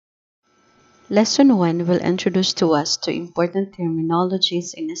Lesson 1 will introduce to us to important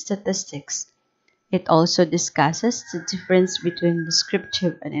terminologies in statistics. It also discusses the difference between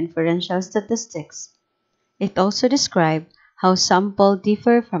descriptive and inferential statistics. It also describes how samples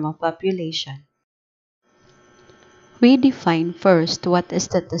differ from a population. We define first what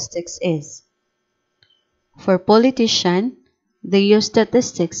statistics is. For politicians, they use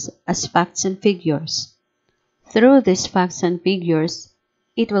statistics as facts and figures. Through these facts and figures,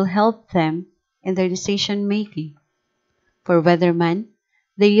 it will help them in their decision making. For weathermen,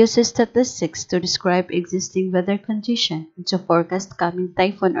 they use statistics to describe existing weather conditions and to forecast coming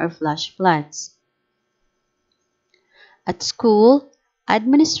typhoon or flash floods. At school,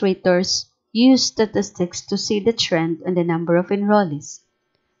 administrators use statistics to see the trend and the number of enrollees.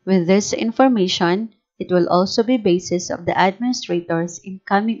 With this information, it will also be basis of the administrators in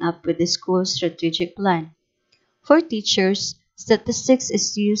coming up with the school's strategic plan. For teachers, statistics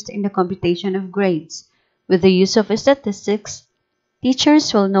is used in the computation of grades. With the use of statistics,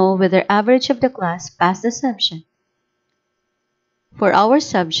 teachers will know whether average of the class passed the subject. For our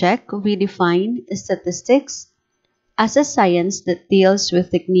subject, we define statistics as a science that deals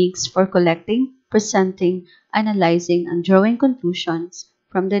with techniques for collecting, presenting, analyzing, and drawing conclusions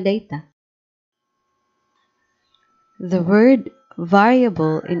from the data. The word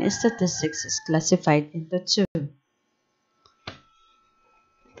variable in statistics is classified into two.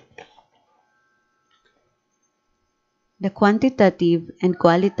 The quantitative and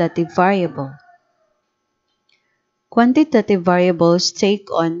qualitative variable. Quantitative variables take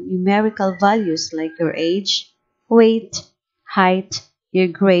on numerical values like your age, weight, height, your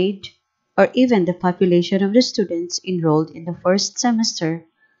grade, or even the population of the students enrolled in the first semester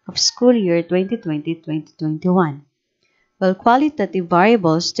of school year 2020-2021. While qualitative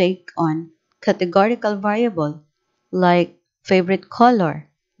variables take on categorical variables like favorite color,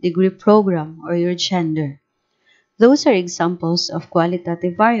 degree program, or your gender. Those are examples of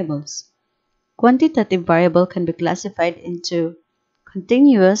qualitative variables. Quantitative variable can be classified into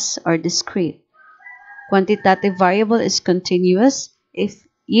continuous or discrete. Quantitative variable is continuous if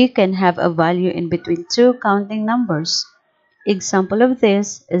you can have a value in between two counting numbers. Example of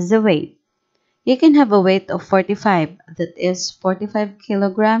this is the weight. You can have a weight of 45, that is 45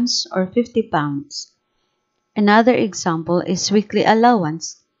 kilograms or 50 pounds. Another example is weekly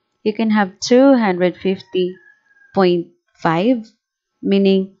allowance. You can have 250.5,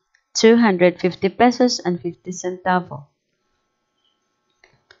 meaning 250 pesos and 50 centavo.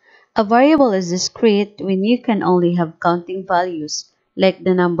 A variable is discrete when you can only have counting values, like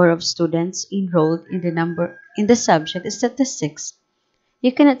the number of students enrolled in the subject statistics.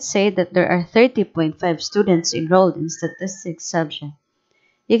 You cannot say that there are 30.5 students enrolled in statistics subject.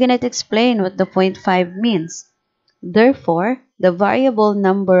 You cannot explain what the 0.5 means. Therefore, the variable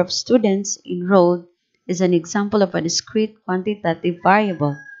number of students enrolled is an example of a discrete quantitative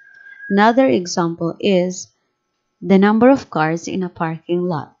variable. Another example is the number of cars in a parking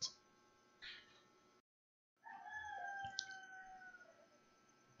lot.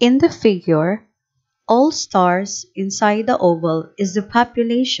 In the figure, all stars inside the oval is the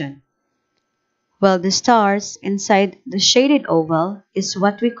population, while the stars inside the shaded oval is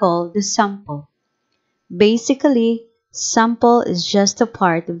what we call the sample. Basically, sample is just a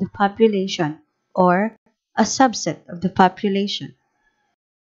part of the population or a subset of the population.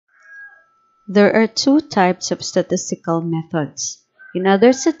 There are two types of statistical methods. In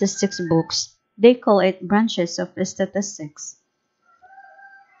other statistics books, they call it branches of statistics.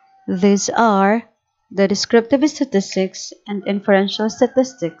 These are the descriptive statistics and inferential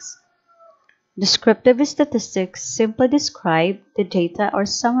statistics. Descriptive statistics simply describe the data or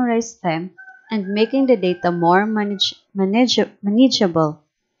summarize them and making the data more manageable.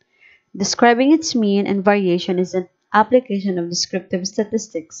 Describing its mean and variation is an application of descriptive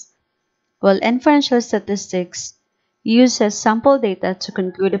statistics, while inferential statistics uses sample data to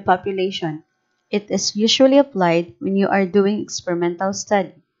conclude a population. It is usually applied when you are doing experimental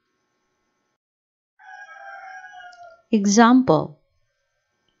study. Example: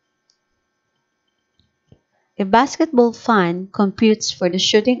 a basketball fan computes for the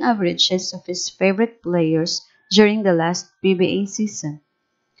shooting averages of his favorite players during the last PBA season.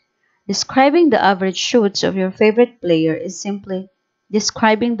 Describing the average shoots of your favorite player is simply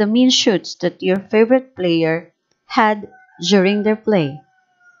describing the mean shoots that your favorite player had during their play.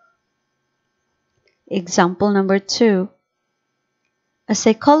 Example number 2. A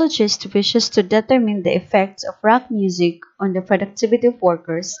psychologist wishes to determine the effects of rock music on the productivity of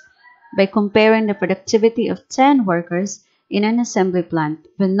workers by comparing the productivity of 10 workers in an assembly plant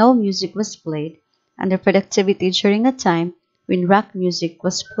when no music was played and the productivity during a time when rock music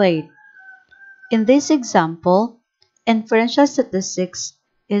was played. In this example, inferential statistics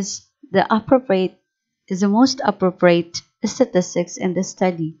is the most appropriate statistics in the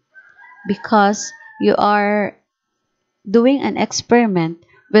study because you are doing an experiment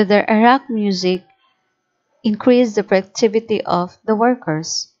whether a rock music increase the productivity of the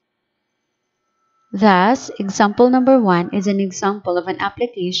workers. Thus, example number 1 is an example of an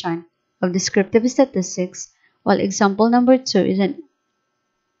application of descriptive statistics, while example number 2 is an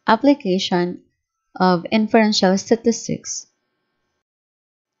application of inferential statistics.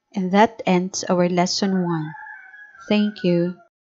 And that ends our lesson 1. Thank you.